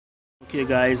Okay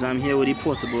guys, I'm here with the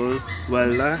portable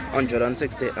welder,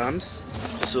 160 amps.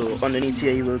 So underneath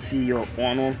here you will see your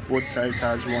on-off, both sides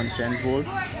has 110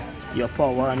 volts, your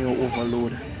power and your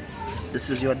overload. This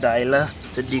is your dialer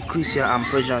to decrease your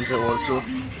amperage and to also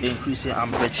increase your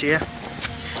amperage here.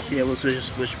 Here will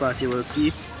switch part you will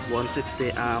see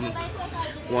 160 amp,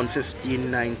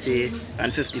 115, 90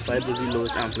 and 55 is the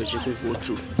lowest amperage you could go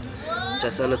to.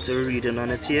 Just a little reading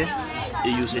on it here.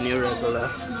 You're using your regular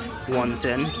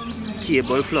 110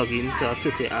 cable plug-in to a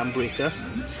 30 amp breaker,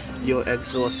 your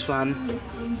exhaust fan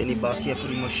in the back here for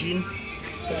the machine,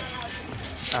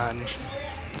 and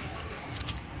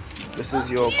this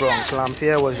is your ground clamp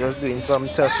here. I was just doing some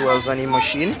test welds on the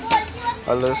machine,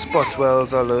 a little spot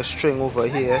welds, a little string over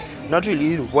here. Not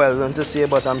really welding to say,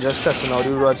 but I'm just testing out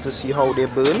the rods to see how they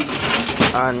burn,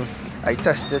 and I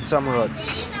tested some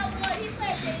rods.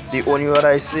 The only rod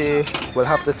I say will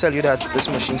have to tell you that this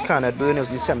machine cannot burn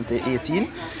is the 7018.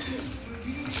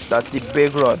 That's the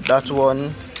big rod. That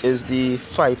one is the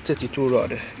 532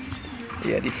 rod.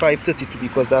 Yeah, the 532,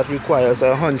 because that requires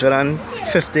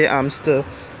 150 amps to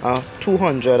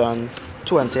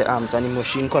 220 amps, and the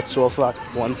machine cuts off at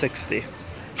 160.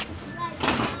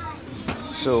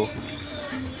 So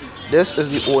this is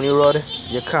the only rod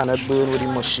you cannot burn with the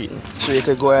machine. So you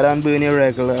could go ahead and burn your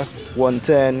regular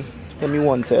 110,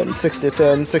 110,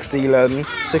 6010, 6011,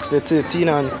 6013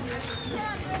 and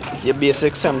your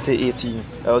basic 7018.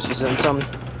 I was using some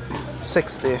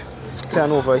 6010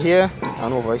 over here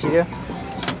and over here.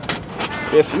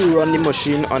 If you run the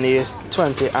machine on a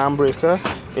 20 amp breaker,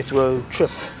 it will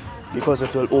trip because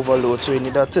it will overload, so you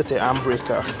need a 30 amp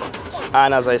breaker,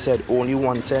 and as I said, only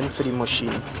 110 for the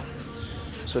machine.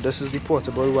 So this is the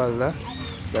portable welder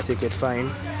that you could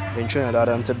find in Trinidad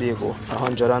and Tobago,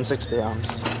 160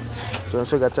 amps. Don't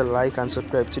forget to like and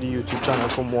subscribe to the YouTube channel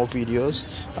for more videos.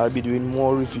 I'll be doing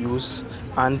more reviews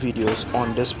and videos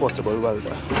on this portable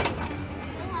welder.